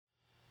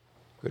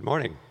Good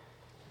morning.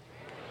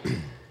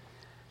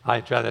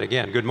 I try that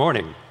again. Good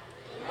morning.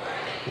 Good morning.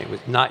 It was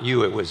not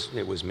you, it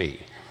was me.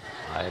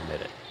 I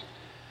admit it.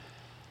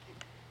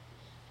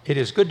 It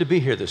is good to be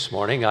here this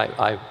morning.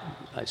 I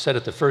said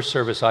at the first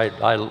service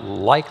I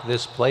like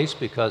this place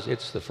because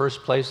it's the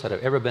first place that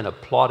I've ever been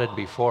applauded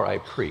before I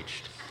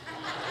preached.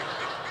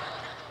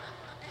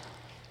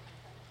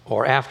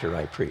 Or after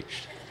I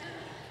preached,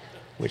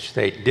 which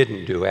they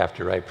didn't do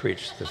after I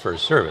preached the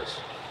first service.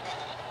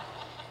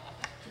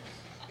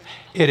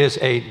 It is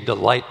a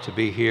delight to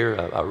be here,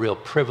 a real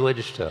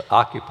privilege to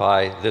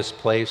occupy this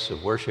place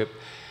of worship.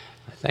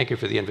 I thank you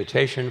for the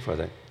invitation, for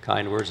the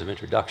kind words of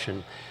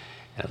introduction,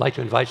 and I'd like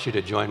to invite you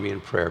to join me in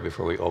prayer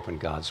before we open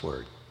God's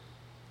Word.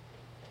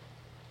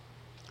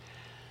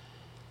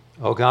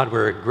 Oh God,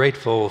 we're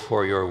grateful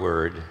for your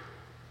Word,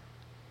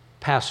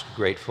 past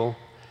grateful,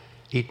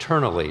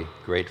 eternally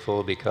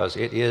grateful, because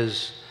it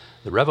is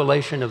the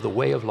revelation of the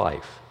way of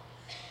life.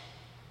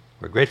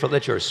 We're grateful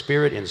that your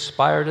Spirit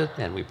inspired it,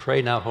 and we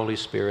pray now, Holy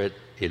Spirit,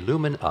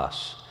 illumine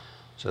us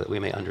so that we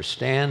may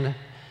understand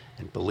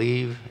and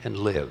believe and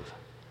live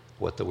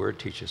what the Word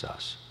teaches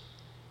us.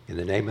 In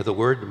the name of the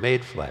Word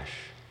made flesh,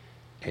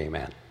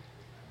 amen.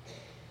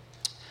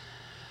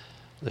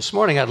 This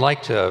morning I'd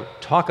like to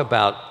talk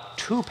about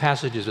two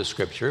passages of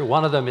Scripture.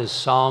 One of them is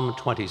Psalm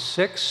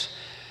 26,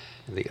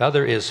 and the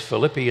other is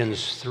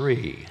Philippians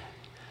 3.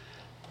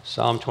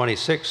 Psalm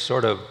 26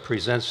 sort of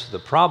presents the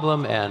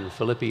problem, and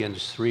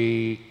Philippians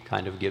 3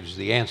 kind of gives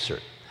the answer.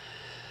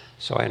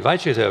 So I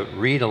invite you to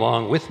read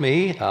along with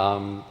me.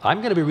 I'm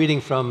going to be reading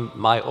from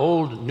my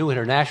old New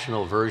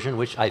International Version,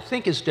 which I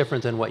think is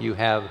different than what you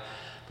have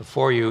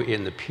before you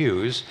in the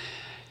pews.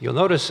 You'll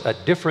notice a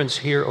difference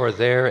here or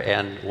there,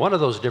 and one of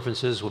those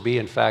differences will be,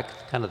 in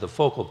fact, kind of the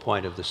focal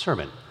point of the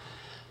sermon.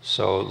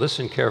 So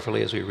listen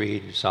carefully as we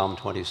read Psalm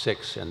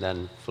 26 and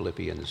then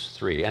Philippians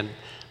 3. And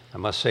I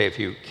must say, if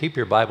you keep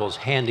your Bibles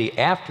handy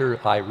after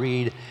I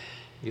read,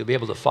 you'll be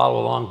able to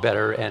follow along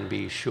better and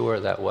be sure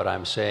that what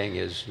I'm saying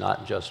is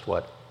not just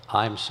what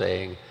I'm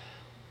saying,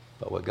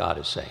 but what God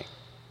is saying.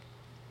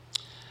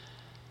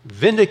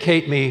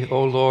 Vindicate me,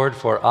 O Lord,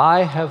 for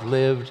I have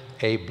lived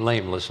a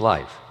blameless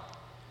life.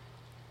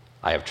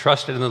 I have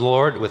trusted in the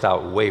Lord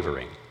without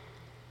wavering.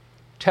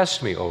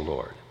 Test me, O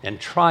Lord, and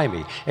try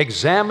me.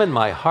 Examine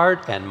my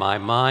heart and my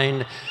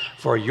mind,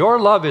 for your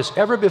love is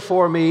ever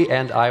before me,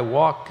 and I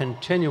walk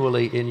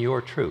continually in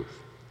your truth.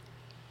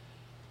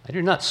 I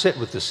do not sit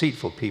with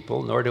deceitful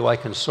people, nor do I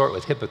consort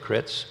with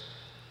hypocrites.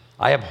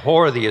 I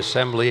abhor the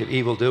assembly of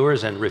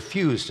evildoers and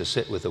refuse to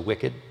sit with the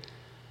wicked.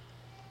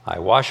 I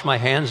wash my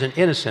hands in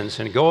innocence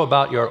and go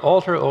about your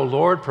altar, O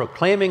Lord,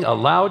 proclaiming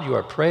aloud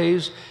your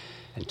praise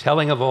and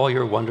telling of all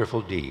your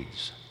wonderful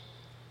deeds.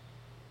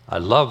 I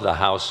love the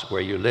house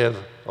where you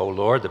live, O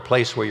Lord, the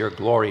place where your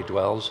glory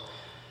dwells.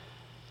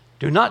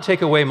 Do not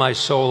take away my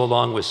soul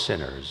along with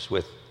sinners,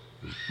 with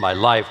my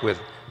life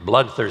with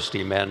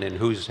bloodthirsty men in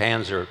whose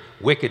hands are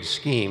wicked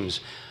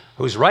schemes,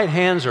 whose right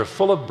hands are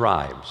full of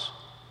bribes.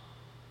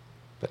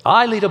 But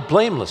I lead a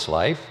blameless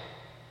life.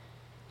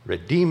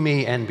 Redeem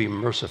me and be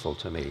merciful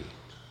to me.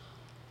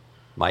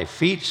 My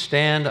feet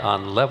stand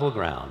on level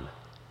ground.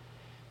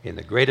 In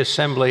the great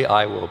assembly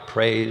I will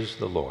praise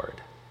the Lord.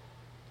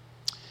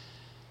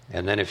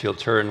 And then if you'll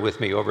turn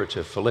with me over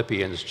to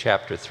Philippians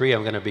chapter 3,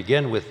 I'm going to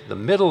begin with the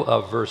middle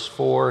of verse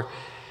 4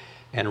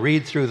 and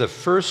read through the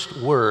first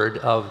word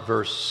of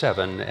verse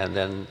 7, and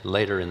then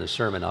later in the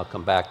sermon I'll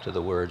come back to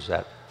the words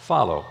that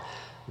follow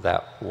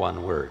that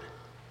one word.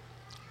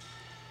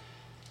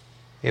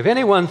 If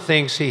anyone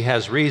thinks he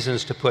has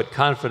reasons to put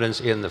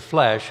confidence in the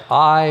flesh,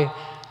 I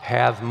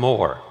have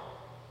more.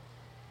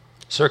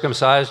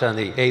 Circumcised on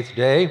the 8th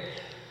day,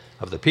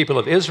 of the people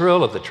of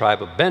Israel, of the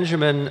tribe of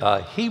Benjamin,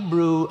 a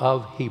Hebrew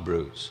of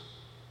Hebrews.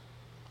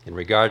 In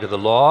regard to the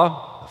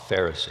law, a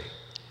Pharisee.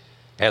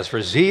 As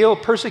for zeal,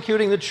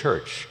 persecuting the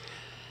church.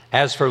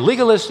 As for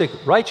legalistic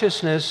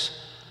righteousness,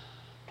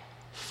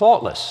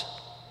 faultless.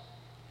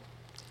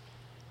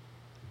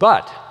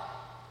 But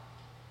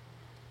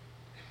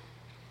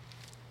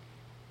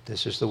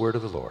this is the word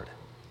of the Lord.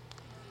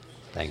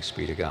 Thanks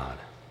be to God.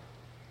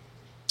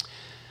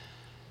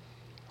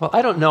 Well,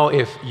 I don't know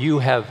if you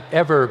have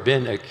ever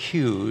been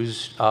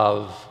accused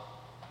of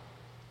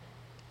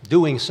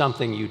doing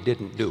something you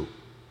didn't do.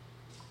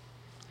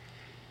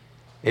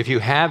 If you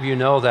have, you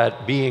know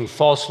that being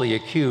falsely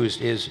accused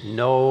is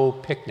no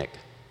picnic.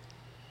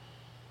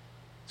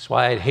 That's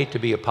why I'd hate to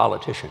be a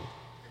politician.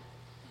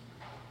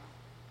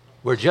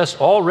 We're just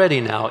already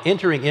now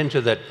entering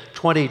into the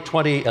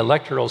 2020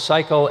 electoral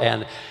cycle,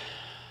 and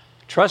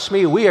trust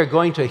me, we are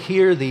going to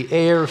hear the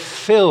air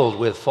filled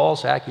with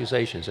false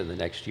accusations in the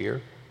next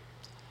year.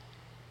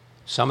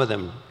 Some of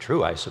them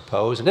true, I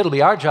suppose, and it'll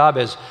be our job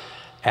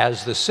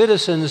as the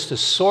citizens to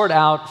sort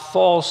out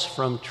false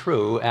from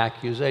true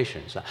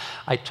accusations.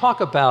 I talk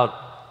about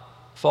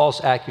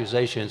false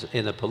accusations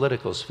in the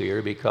political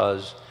sphere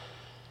because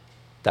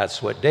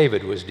that's what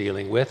David was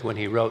dealing with when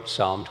he wrote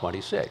Psalm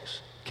 26.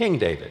 King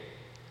David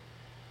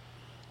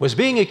was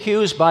being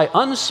accused by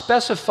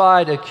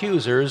unspecified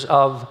accusers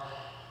of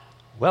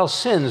well,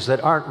 sins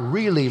that aren't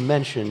really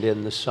mentioned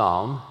in the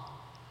psalm.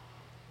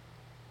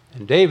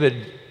 And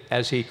David,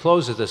 as he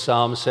closes the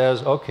psalm,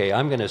 says, okay,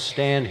 I'm going to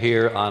stand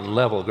here on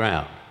level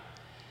ground,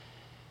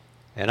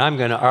 and I'm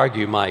going to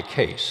argue my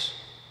case.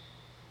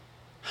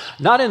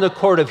 Not in the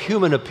court of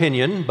human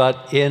opinion,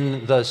 but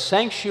in the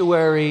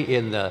sanctuary,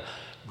 in the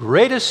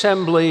great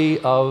assembly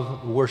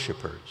of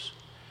worshipers.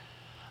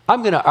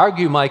 I'm going to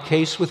argue my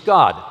case with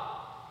God.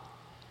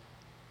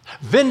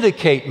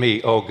 Vindicate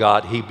me, O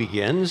God, he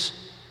begins.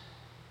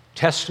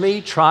 Test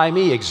me, try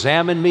me,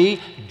 examine me,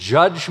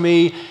 judge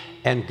me,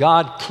 and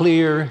God,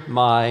 clear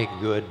my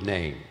good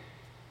name.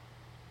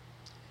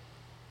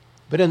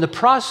 But in the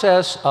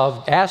process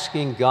of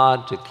asking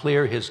God to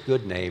clear his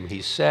good name,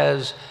 he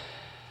says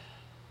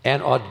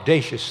an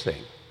audacious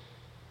thing.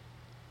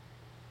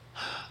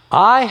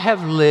 I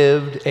have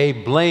lived a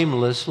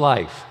blameless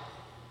life,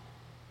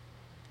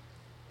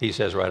 he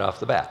says right off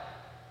the bat.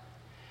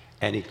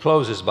 And he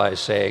closes by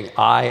saying,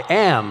 I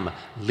am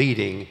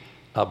leading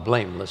a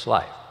blameless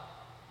life.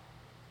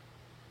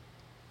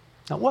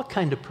 Now, what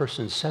kind of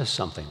person says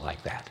something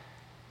like that?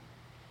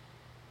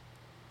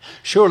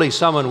 Surely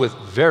someone with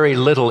very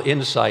little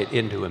insight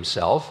into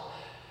himself,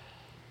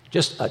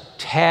 just a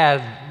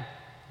tad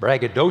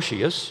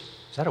braggadocious.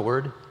 Is that a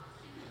word?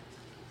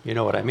 You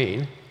know what I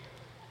mean.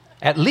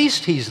 At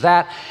least he's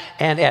that,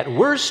 and at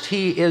worst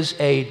he is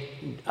a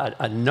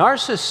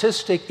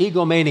narcissistic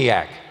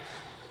egomaniac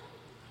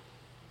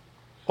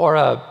or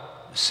a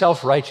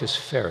self-righteous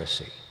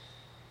Pharisee.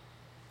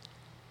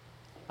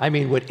 I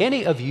mean, would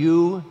any of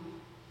you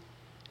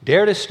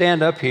dare to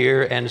stand up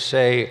here and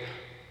say,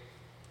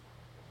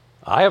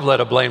 I have led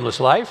a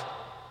blameless life.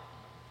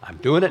 I'm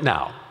doing it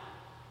now.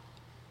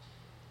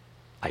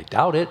 I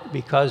doubt it,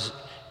 because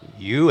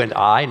you and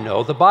I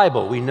know the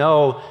Bible. We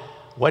know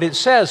what it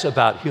says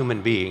about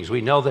human beings.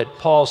 We know that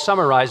Paul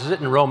summarizes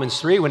it in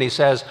Romans 3 when he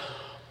says,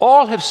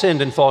 all have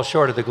sinned and fall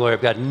short of the glory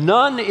of God.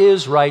 None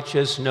is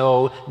righteous,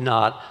 no,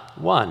 not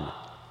one.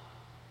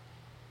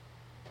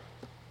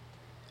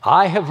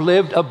 I have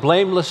lived a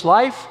blameless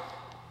life?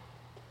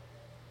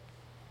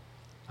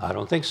 I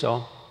don't think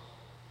so.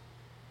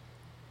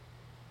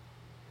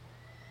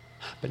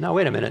 But now,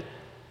 wait a minute.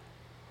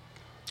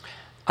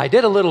 I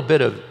did a little bit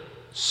of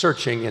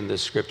searching in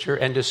this scripture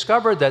and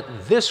discovered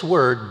that this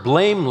word,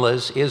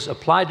 blameless, is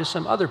applied to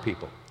some other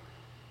people.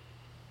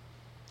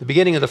 The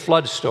beginning of the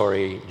flood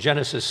story,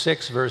 Genesis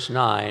 6, verse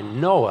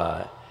 9,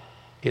 Noah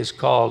is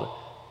called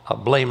a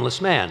blameless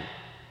man.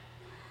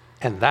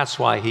 And that's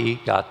why he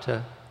got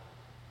to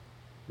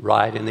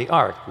ride in the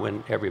ark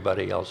when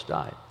everybody else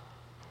died.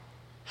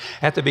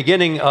 At the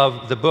beginning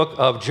of the book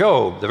of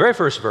Job, the very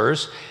first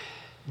verse,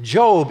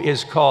 Job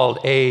is called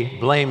a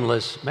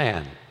blameless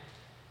man,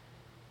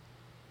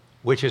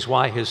 which is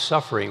why his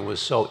suffering was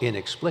so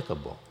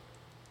inexplicable.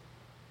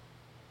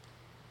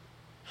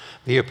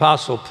 The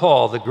Apostle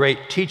Paul, the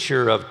great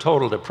teacher of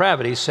total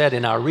depravity, said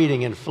in our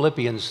reading in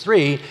Philippians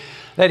 3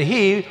 that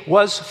he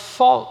was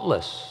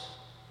faultless,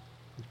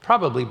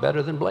 probably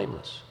better than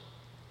blameless.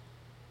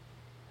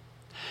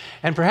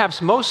 And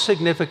perhaps most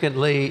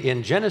significantly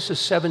in Genesis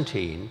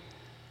 17,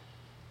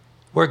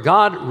 where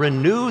God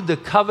renewed the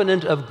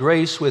covenant of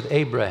grace with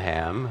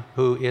Abraham,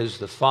 who is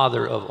the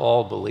father of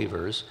all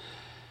believers,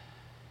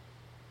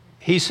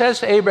 he says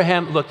to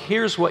Abraham, look,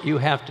 here's what you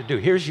have to do.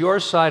 Here's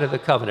your side of the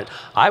covenant.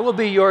 I will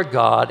be your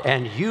God,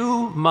 and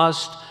you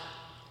must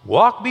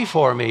walk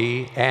before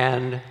me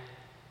and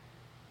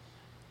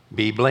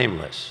be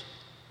blameless.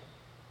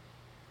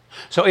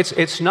 So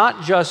it's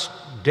not just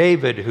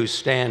David who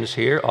stands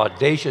here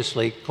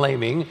audaciously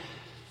claiming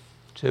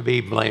to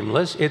be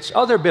blameless. It's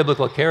other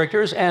biblical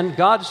characters, and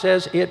God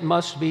says it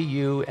must be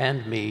you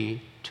and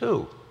me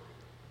too.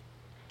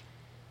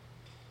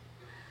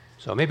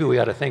 So maybe we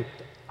ought to think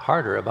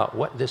harder about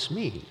what this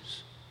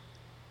means.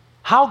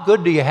 How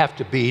good do you have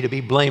to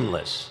be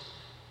blameless?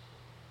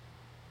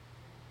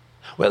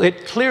 Well,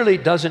 it clearly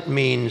doesn't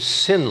mean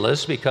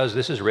sinless, because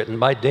this is written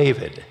by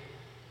David.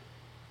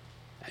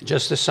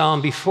 Just the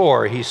psalm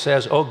before, he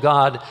says, "O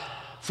God,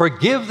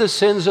 forgive the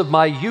sins of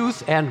my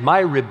youth and my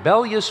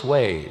rebellious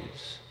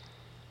ways."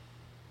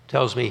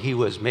 Tells me he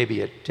was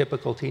maybe a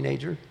typical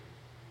teenager.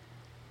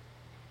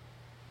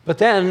 But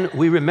then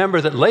we remember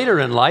that later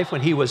in life,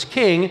 when he was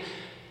king,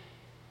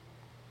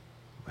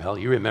 well,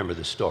 you remember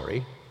the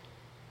story.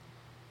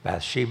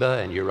 Bathsheba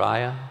and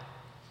Uriah,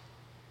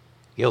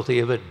 guilty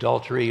of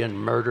adultery and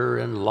murder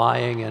and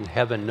lying and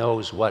heaven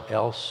knows what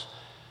else.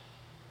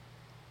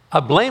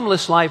 A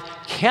blameless life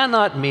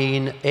cannot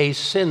mean a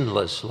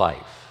sinless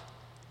life.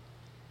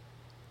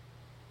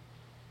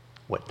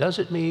 What does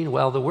it mean?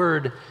 Well, the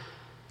word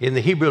in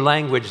the Hebrew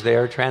language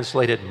there,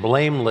 translated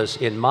blameless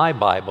in my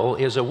Bible,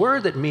 is a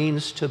word that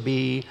means to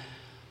be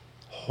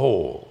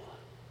whole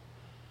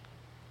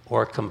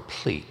or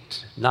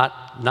complete,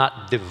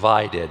 not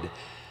divided.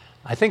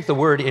 I think the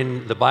word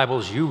in the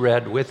Bibles you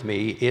read with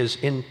me is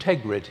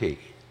integrity,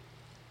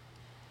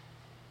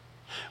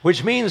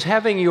 which means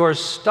having your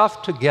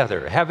stuff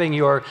together, having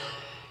your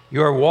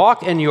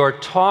walk and your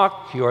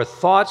talk, your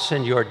thoughts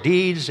and your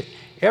deeds,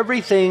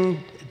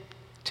 everything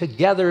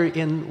together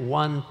in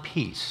one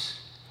piece.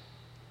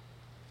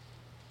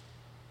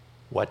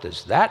 What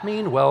does that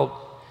mean?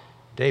 Well,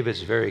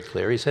 David's very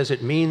clear. He says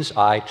it means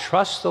I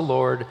trust the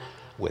Lord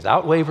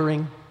without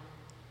wavering,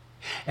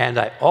 and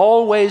I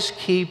always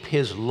keep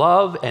his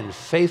love and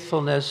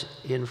faithfulness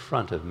in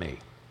front of me.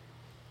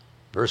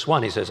 Verse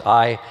 1, he says,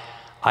 I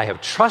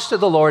have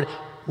trusted the Lord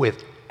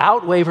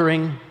without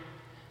wavering.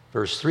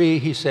 Verse 3,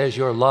 he says,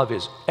 your love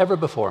is ever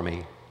before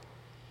me,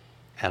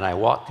 and I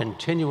walk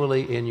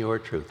continually in your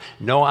truth.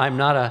 No, I'm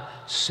not a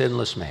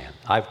sinless man.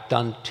 I've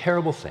done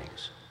terrible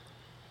things.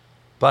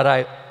 But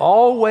I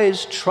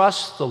always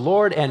trust the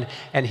Lord, and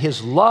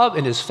his love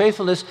and his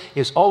faithfulness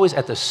is always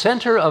at the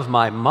center of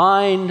my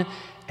mind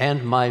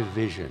and my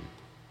vision.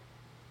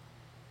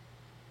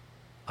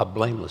 A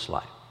blameless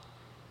life.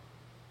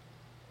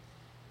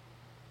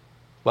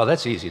 Well,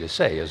 that's easy to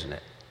say, isn't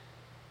it?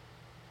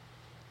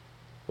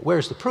 But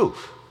where's the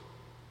proof?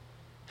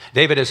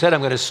 David has said, I'm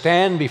going to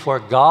stand before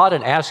God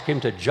and ask him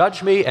to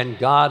judge me, and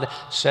God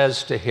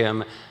says to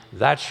him,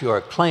 that's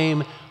your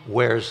claim.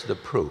 Where's the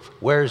proof?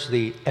 Where's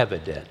the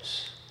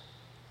evidence?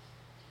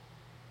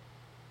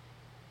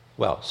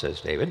 Well,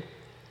 says David,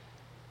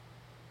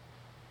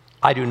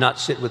 I do not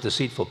sit with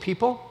deceitful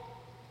people.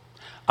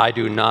 I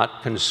do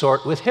not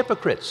consort with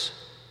hypocrites.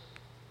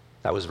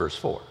 That was verse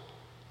 4.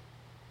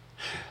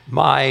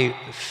 My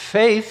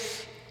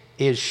faith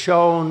is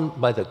shown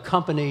by the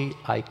company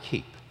I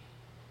keep.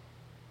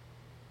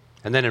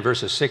 And then in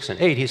verses 6 and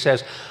 8, he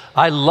says,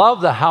 I love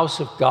the house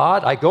of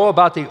God. I go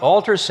about the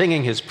altar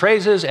singing his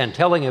praises and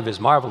telling of his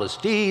marvelous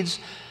deeds.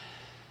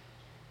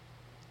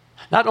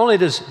 Not only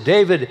does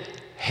David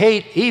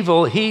hate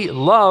evil, he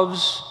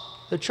loves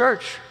the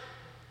church.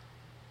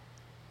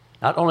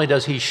 Not only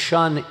does he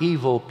shun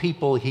evil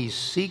people, he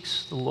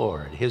seeks the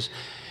Lord.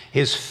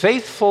 His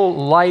faithful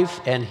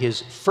life and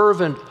his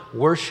fervent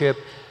worship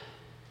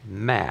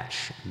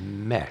mesh.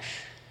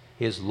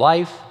 His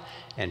life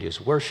and his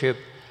worship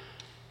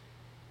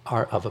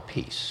are of a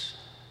piece.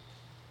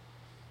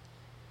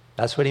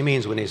 That's what he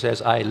means when he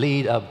says, I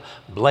lead a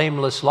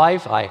blameless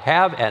life. I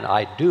have and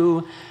I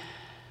do.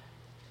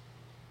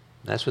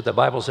 That's what the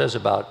Bible says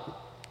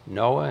about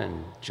Noah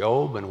and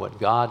Job and what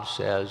God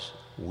says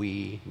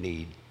we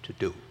need to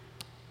do.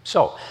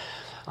 So,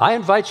 I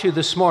invite you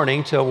this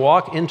morning to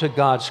walk into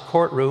God's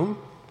courtroom,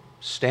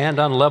 stand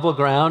on level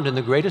ground in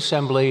the great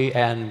assembly,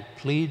 and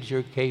plead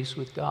your case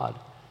with God.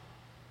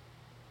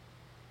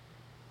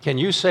 Can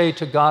you say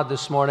to God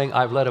this morning,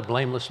 I've led a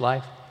blameless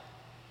life?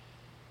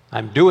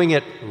 I'm doing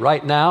it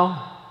right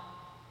now.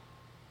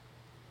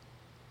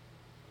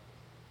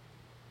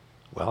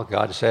 Well,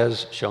 God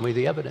says, show me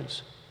the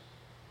evidence.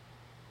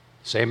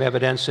 Same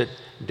evidence that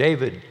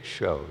David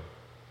showed.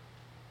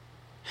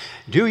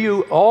 Do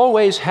you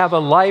always have a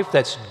life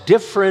that's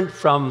different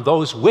from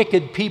those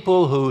wicked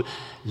people who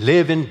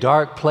live in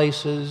dark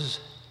places?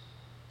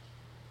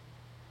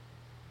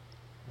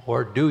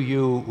 Or do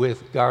you,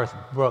 with Garth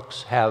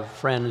Brooks, have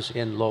friends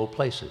in low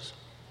places?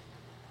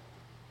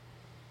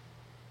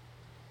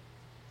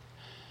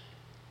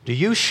 Do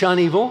you shun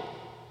evil?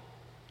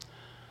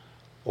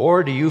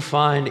 Or do you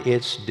find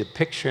its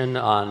depiction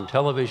on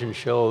television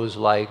shows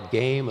like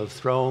Game of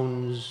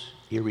Thrones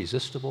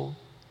irresistible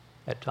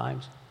at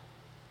times?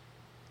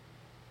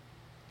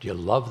 Do you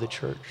love the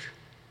church?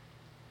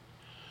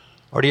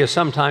 Or do you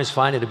sometimes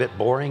find it a bit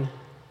boring?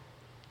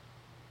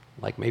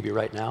 Like maybe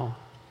right now?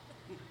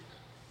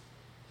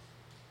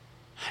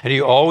 And do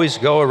you always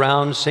go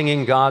around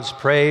singing God's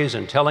praise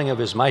and telling of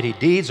his mighty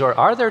deeds? Or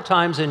are there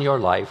times in your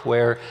life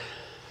where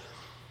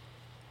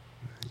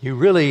you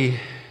really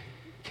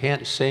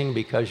can't sing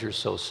because you're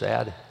so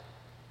sad?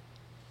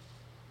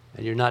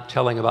 And you're not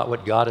telling about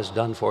what God has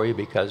done for you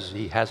because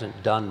he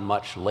hasn't done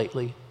much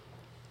lately?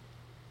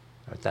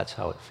 Or that's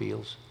how it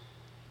feels.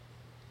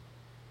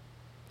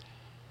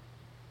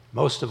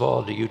 Most of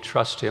all, do you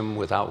trust him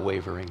without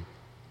wavering?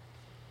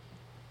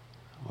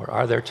 Or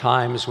are there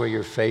times where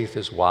your faith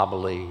is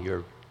wobbly,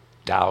 your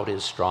doubt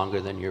is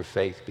stronger than your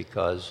faith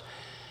because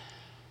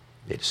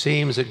it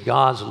seems that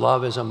God's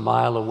love is a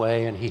mile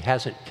away and he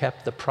hasn't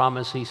kept the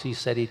promises he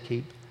said he'd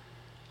keep?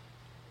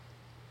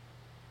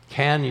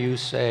 Can you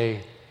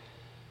say,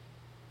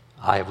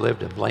 I have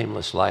lived a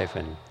blameless life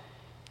and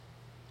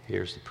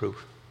here's the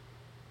proof?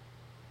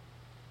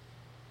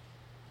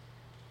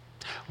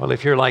 Well,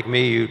 if you're like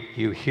me,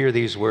 you hear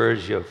these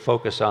words, you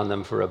focus on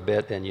them for a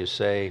bit, and you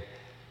say,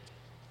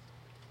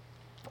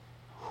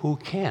 who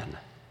can?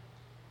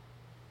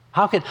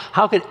 How can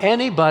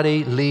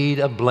anybody lead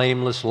a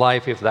blameless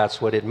life if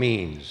that's what it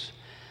means?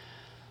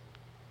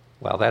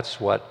 Well, that's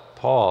what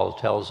Paul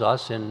tells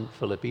us in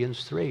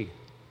Philippians 3.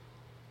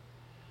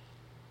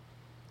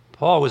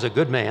 Paul was a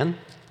good man.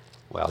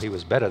 Well, he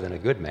was better than a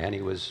good man.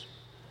 He was,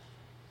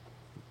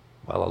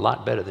 well, a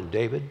lot better than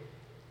David.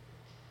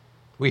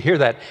 We hear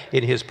that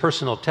in his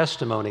personal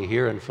testimony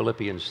here in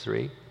Philippians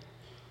 3.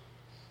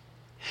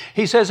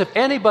 He says, if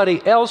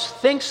anybody else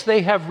thinks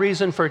they have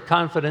reason for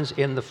confidence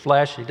in the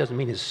flesh, he doesn't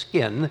mean his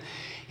skin,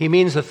 he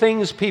means the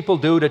things people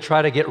do to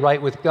try to get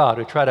right with God,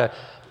 to try to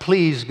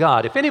please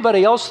God. If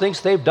anybody else thinks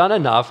they've done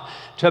enough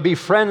to be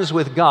friends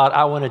with God,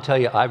 I want to tell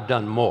you I've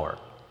done more.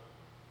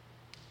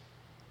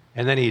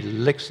 And then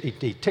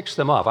he ticks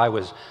them off. I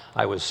was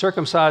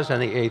circumcised on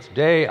the 8th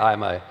day.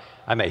 I'm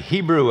a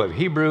Hebrew of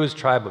Hebrews,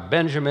 tribe of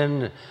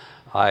Benjamin.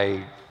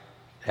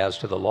 As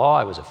to the law,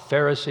 I was a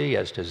Pharisee.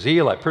 As to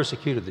zeal, I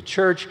persecuted the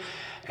church.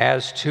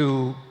 As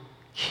to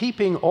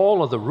keeping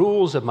all of the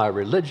rules of my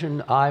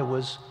religion, I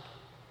was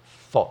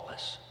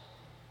faultless.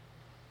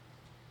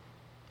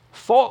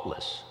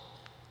 Faultless.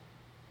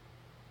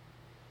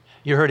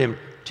 You heard him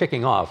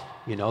ticking off,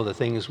 the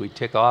things we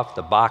tick off,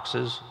 the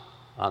boxes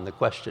on the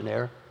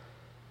questionnaire.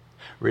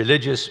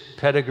 Religious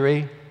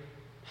pedigree,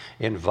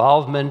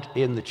 involvement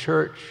in the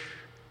church,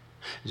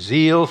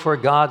 zeal for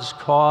God's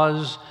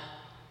cause,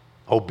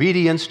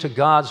 obedience to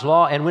God's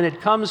law. And when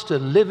it comes to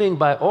living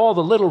by all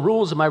the little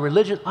rules of my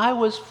religion, I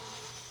was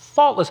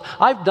faultless.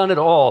 I've done it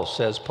all,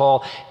 says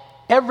Paul.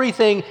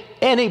 Everything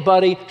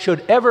anybody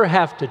should ever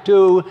have to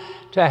do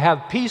to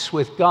have peace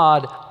with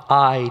God,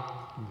 I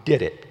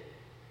did it.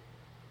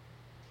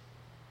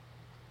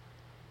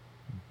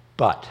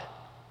 But,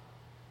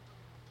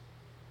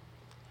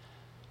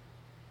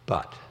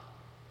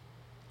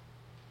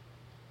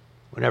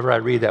 whenever I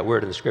read that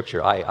word in the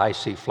Scripture, I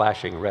see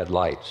flashing red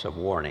lights of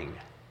warning.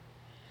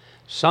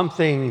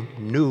 Something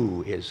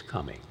new is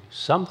coming,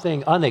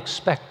 something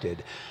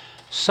unexpected,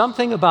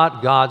 something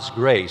about God's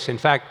grace. In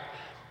fact,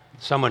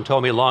 someone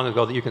told me long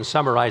ago that you can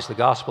summarize the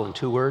gospel in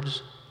 2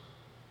 words.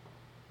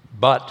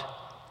 But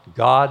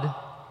God.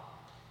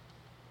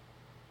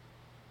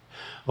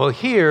 Well,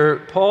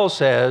 here Paul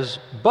says,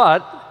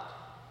 but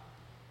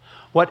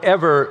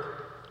whatever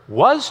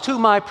was to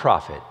my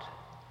profit,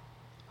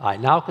 I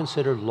now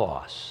consider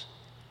loss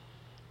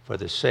for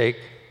the sake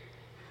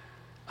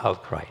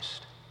of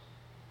Christ.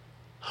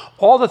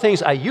 All the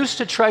things I used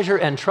to treasure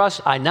and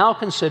trust, I now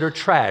consider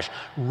trash,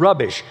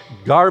 rubbish,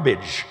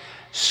 garbage.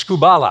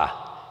 Skubala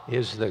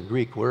is the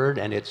Greek word,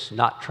 and it's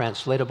not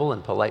translatable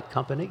in polite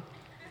company.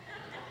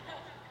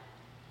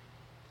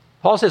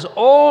 Paul says,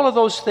 all of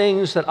those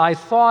things that I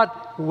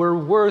thought were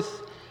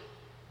worth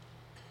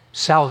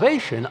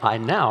salvation, I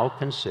now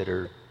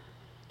consider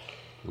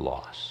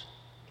loss.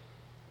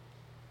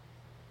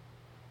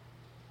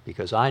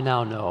 Because I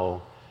now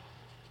know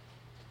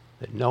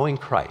that knowing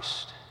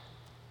Christ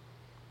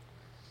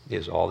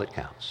is all that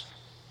counts.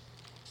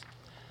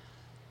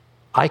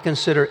 I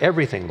consider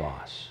everything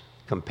loss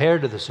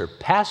compared to the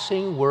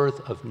surpassing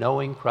worth of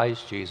knowing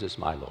Christ Jesus,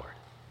 my Lord.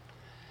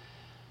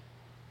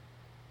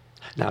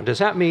 Now, does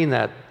that mean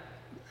that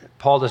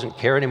Paul doesn't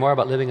care anymore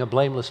about living a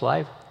blameless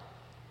life?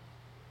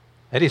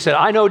 And he said,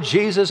 I know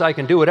Jesus, I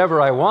can do whatever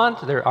I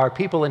want. There are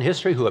people in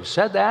history who have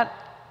said that,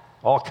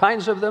 all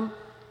kinds of them.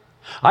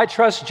 I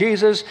trust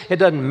Jesus, it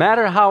doesn't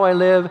matter how I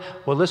live.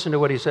 Well, listen to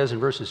what he says in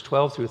verses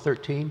 12 through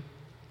 13.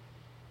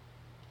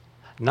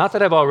 Not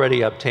that I've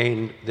already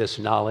obtained this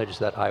knowledge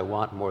that I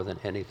want more than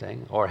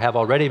anything, or have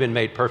already been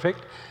made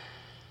perfect,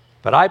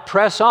 but I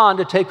press on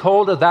to take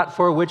hold of that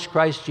for which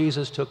Christ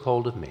Jesus took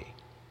hold of me.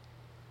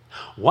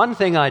 One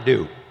thing I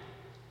do,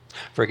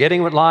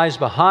 forgetting what lies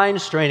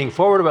behind, straining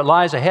forward what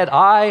lies ahead,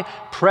 I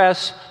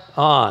press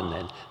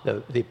on.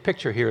 And the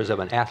picture here is of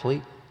an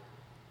athlete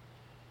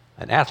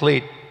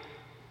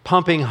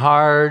pumping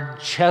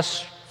hard,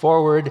 chest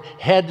forward,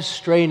 head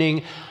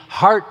straining,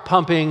 heart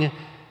pumping,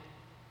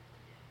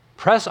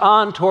 press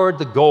on toward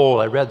the goal.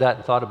 I read that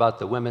and thought about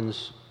the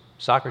women's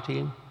soccer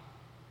team.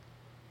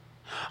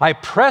 I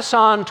press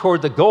on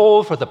toward the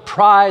goal for the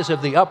prize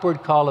of the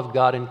upward call of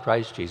God in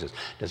Christ Jesus.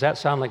 Does that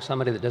sound like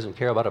somebody that doesn't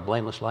care about a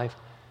blameless life?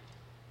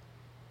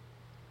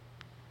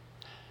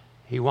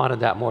 He wanted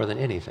that more than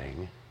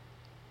anything,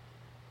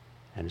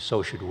 and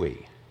so should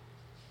we.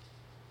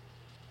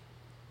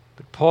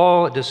 But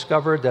Paul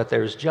discovered that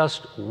there's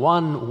just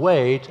one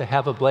way to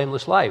have a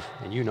blameless life,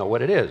 and you know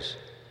what it is.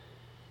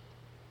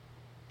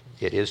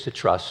 It is to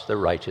trust the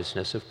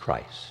righteousness of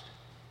Christ.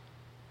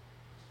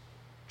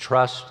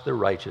 Trust the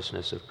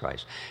righteousness of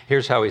Christ.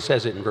 Here's how he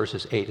says it in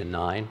verses 8 and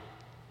 9.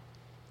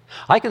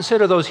 I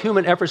consider those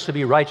human efforts to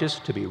be righteous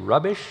to be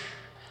rubbish,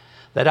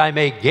 that I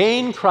may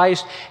gain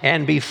Christ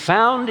and be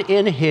found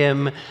in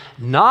him,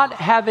 not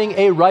having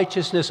a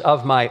righteousness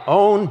of my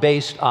own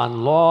based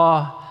on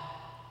law,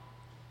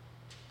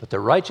 but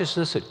the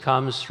righteousness that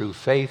comes through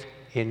faith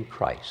in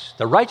Christ.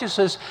 The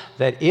righteousness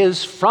that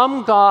is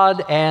from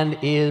God and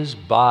is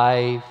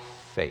by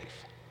faith.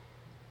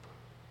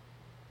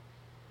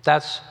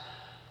 That's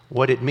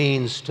what it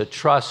means to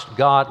trust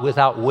God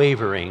without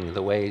wavering,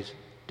 the way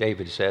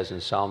David says in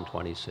Psalm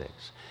 26.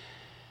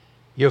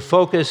 You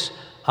focus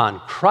on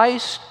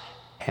Christ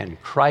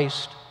and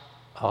Christ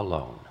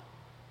alone.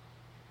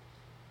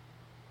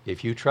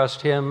 If you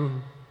trust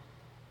him,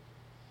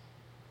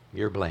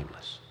 you're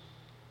blameless.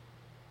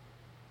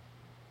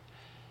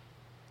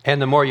 And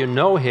the more you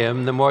know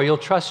him, the more you'll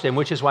trust him,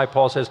 which is why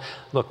Paul says,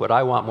 look, what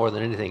I want more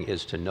than anything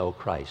is to know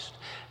Christ.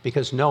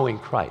 Because knowing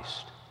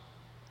Christ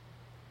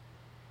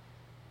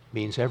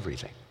means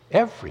everything.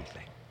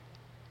 Everything.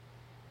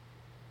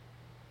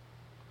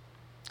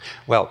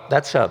 Well,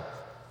 that's a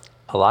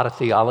a lot of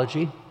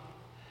theology.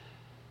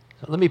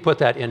 So let me put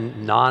that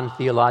in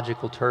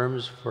non-theological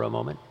terms for a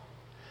moment.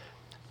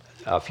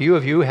 A few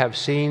of you have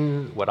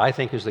seen what I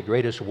think is the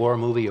greatest war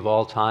movie of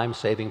all time,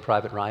 Saving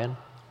Private Ryan.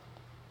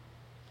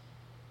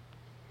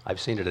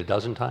 I've seen it a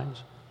dozen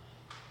times.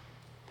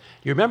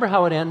 You remember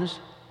how it ends?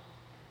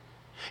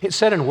 It's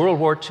set in World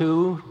War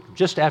II,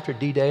 just after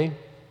D-Day.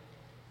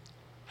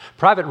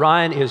 Private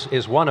Ryan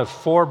is one of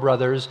 4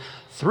 brothers,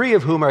 3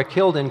 of whom are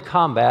killed in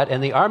combat,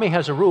 and the Army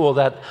has a rule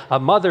that a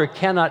mother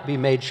cannot be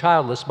made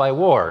childless by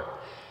war.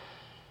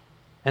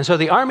 And so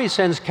the Army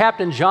sends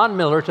Captain John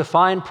Miller to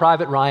find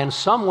Private Ryan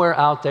somewhere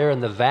out there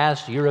in the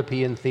vast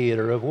European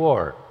theater of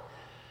war.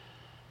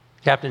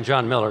 Captain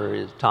John Miller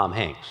is Tom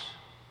Hanks.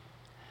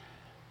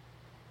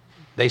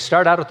 They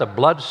start out at the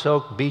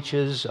blood-soaked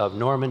beaches of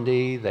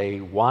Normandy. They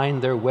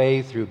wind their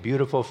way through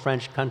beautiful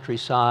French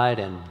countryside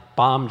and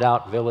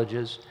bombed-out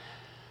villages.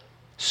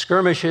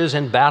 Skirmishes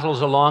and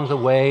battles along the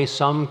way,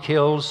 some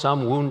killed,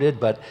 some wounded,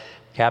 but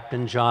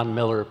Captain John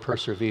Miller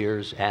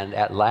perseveres, and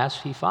at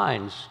last he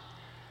finds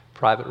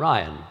Private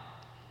Ryan.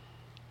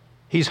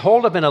 He's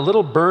holed up in a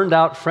little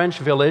burned-out French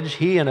village,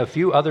 he and a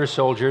few other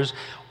soldiers,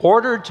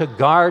 ordered to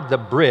guard the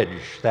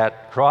bridge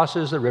that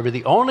crosses the river,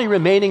 the only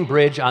remaining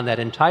bridge on that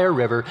entire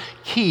river,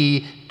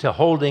 key to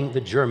holding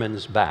the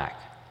Germans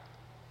back.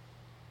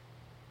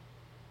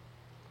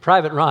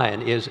 Private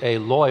Ryan is a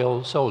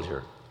loyal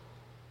soldier,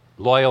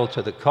 loyal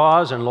to the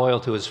cause and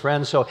loyal to his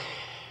friends, so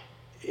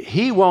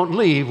he won't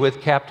leave with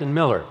Captain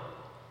Miller.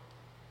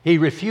 He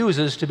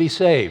refuses to be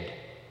saved.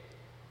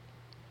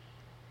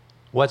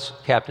 What's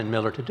Captain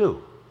Miller to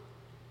do?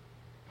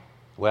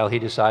 Well, he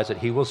decides that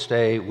he will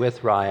stay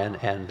with Ryan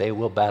and they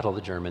will battle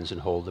the Germans and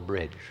hold the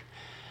bridge.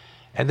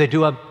 And they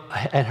do a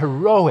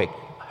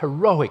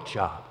heroic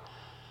job.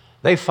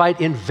 They fight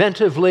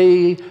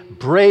inventively,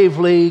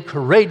 bravely,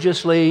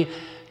 courageously,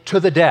 to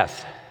the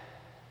death.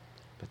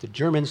 But the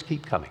Germans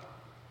keep coming.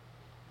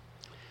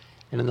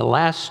 And in the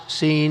last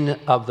scene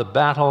of the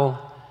battle,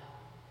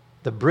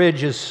 the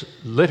bridge is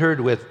littered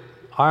with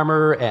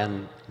armor,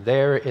 and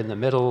there in the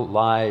middle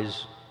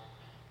lies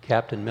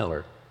Captain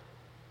Miller,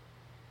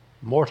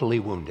 mortally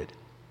wounded.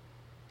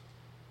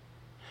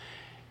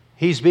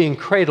 He's being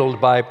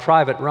cradled by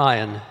Private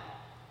Ryan,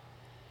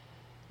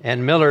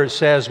 and Miller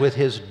says with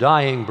his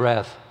dying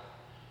breath,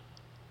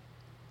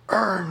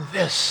 "Earn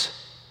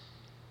this.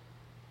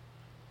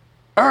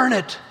 Earn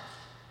it."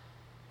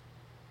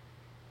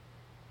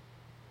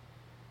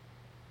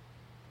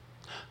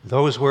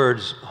 Those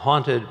words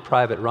haunted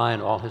Private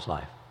Ryan all his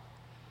life.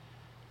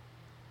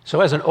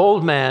 So as an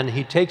old man,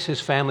 he takes his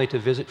family to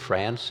visit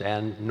France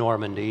and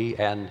Normandy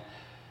and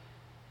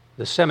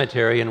the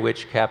cemetery in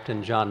which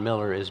Captain John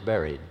Miller is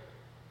buried.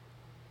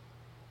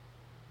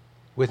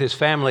 With his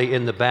family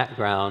in the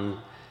background,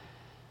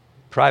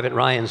 Private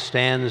Ryan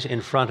stands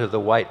in front of the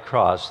white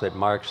cross that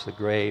marks the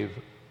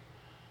grave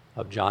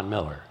of John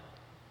Miller.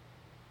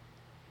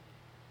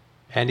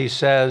 And he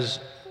says,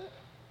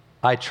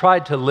 "I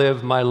tried to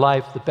live my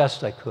life the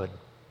best I could.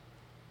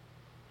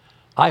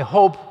 I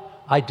hope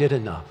I did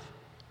enough.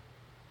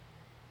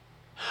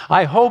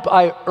 I hope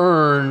I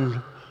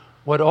earned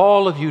what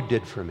all of you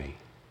did for me."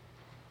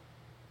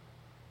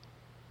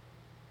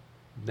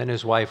 Then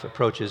his wife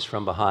approaches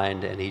from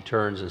behind and he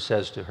turns and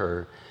says to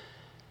her,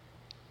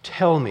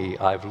 "Tell me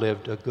I've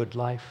lived a good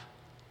life.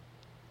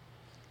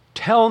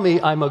 Tell me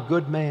I'm a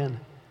good man."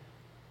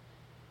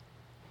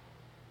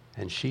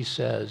 And she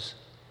says,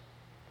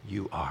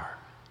 "You are."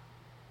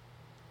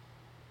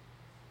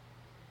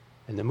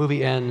 And the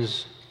movie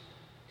ends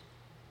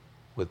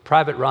with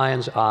Private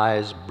Ryan's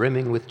eyes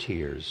brimming with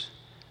tears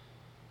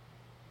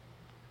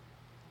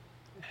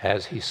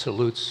as he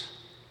salutes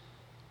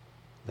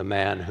the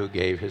man who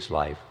gave his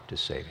life to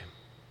save him.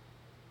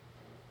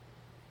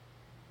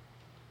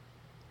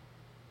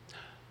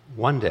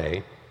 One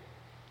day,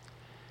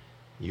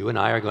 you and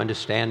I are going to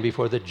stand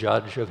before the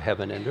judge of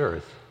heaven and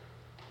earth.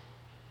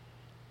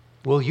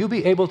 Will you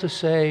be able to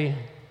say,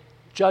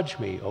 "Judge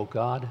me, O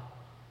God.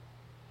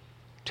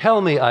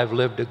 Tell me I've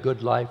lived a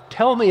good life.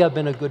 Tell me I've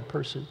been a good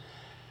person.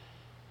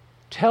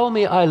 Tell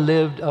me I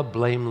lived a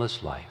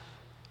blameless life"?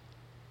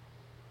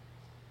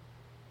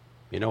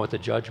 You know what the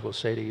judge will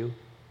say to you?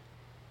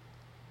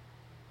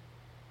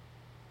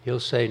 He'll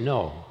say,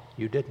 "No,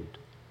 you didn't.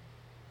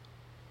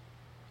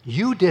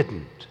 You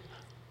didn't.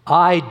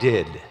 I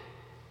did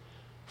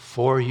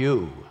for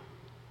you."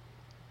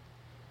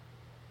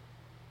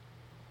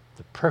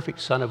 The perfect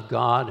Son of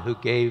God who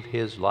gave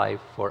his life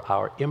for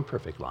our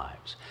imperfect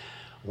lives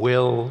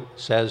will,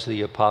 says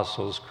the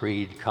Apostles'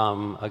 Creed,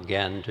 come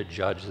again to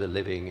judge the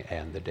living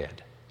and the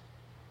dead.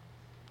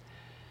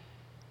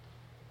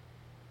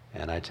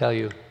 And I tell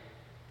you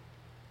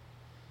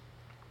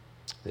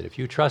that if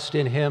you trust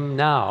in him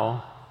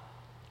now,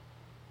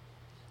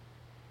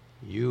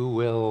 you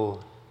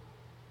will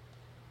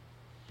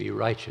be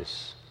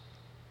righteous,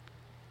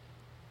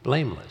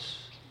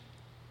 blameless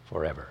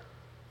forever.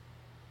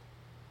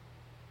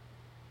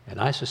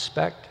 And I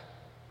suspect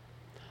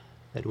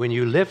that when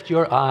you lift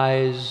your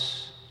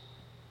eyes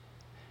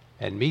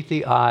and meet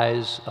the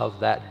eyes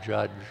of that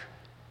judge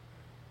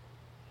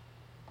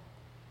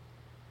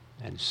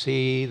and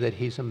see that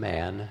he's a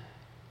man,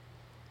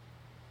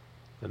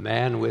 the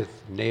man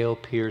with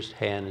nail-pierced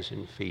hands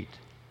and feet,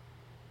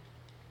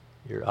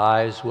 your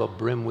eyes will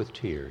brim with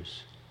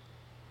tears,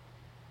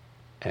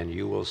 and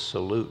you will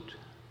salute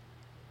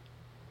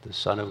the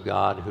Son of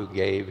God who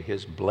gave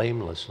his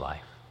blameless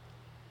life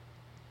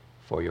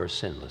for your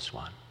sinless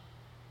one.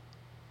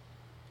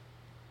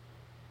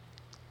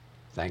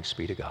 Thanks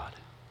be to God.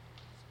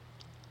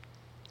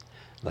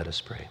 Let us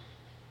pray.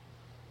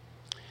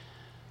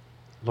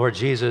 Lord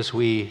Jesus,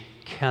 we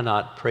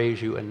cannot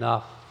praise you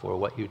enough for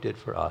what you did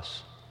for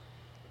us.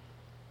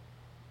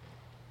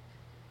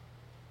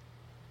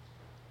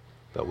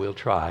 But we'll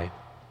try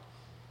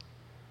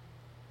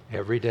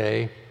every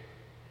day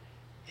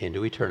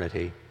into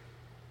eternity,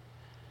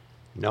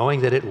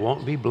 knowing that it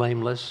won't be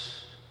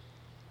blameless,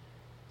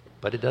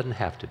 but it doesn't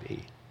have to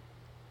be,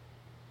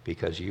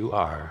 because you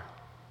are,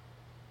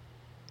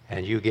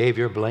 and you gave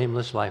your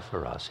blameless life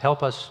for us.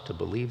 Help us to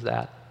believe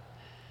that.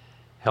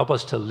 Help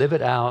us to live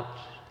it out,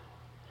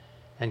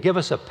 and give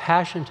us a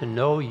passion to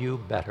know you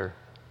better,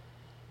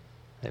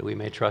 that we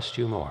may trust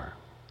you more.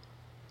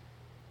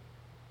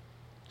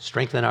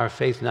 Strengthen our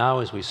faith now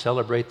as we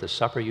celebrate the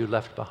supper you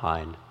left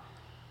behind,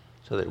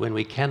 so that when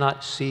we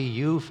cannot see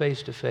you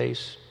face to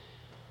face,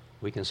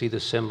 we can see the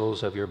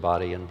symbols of your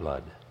body and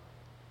blood.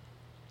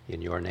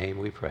 In your name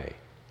we pray.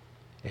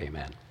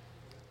 Amen.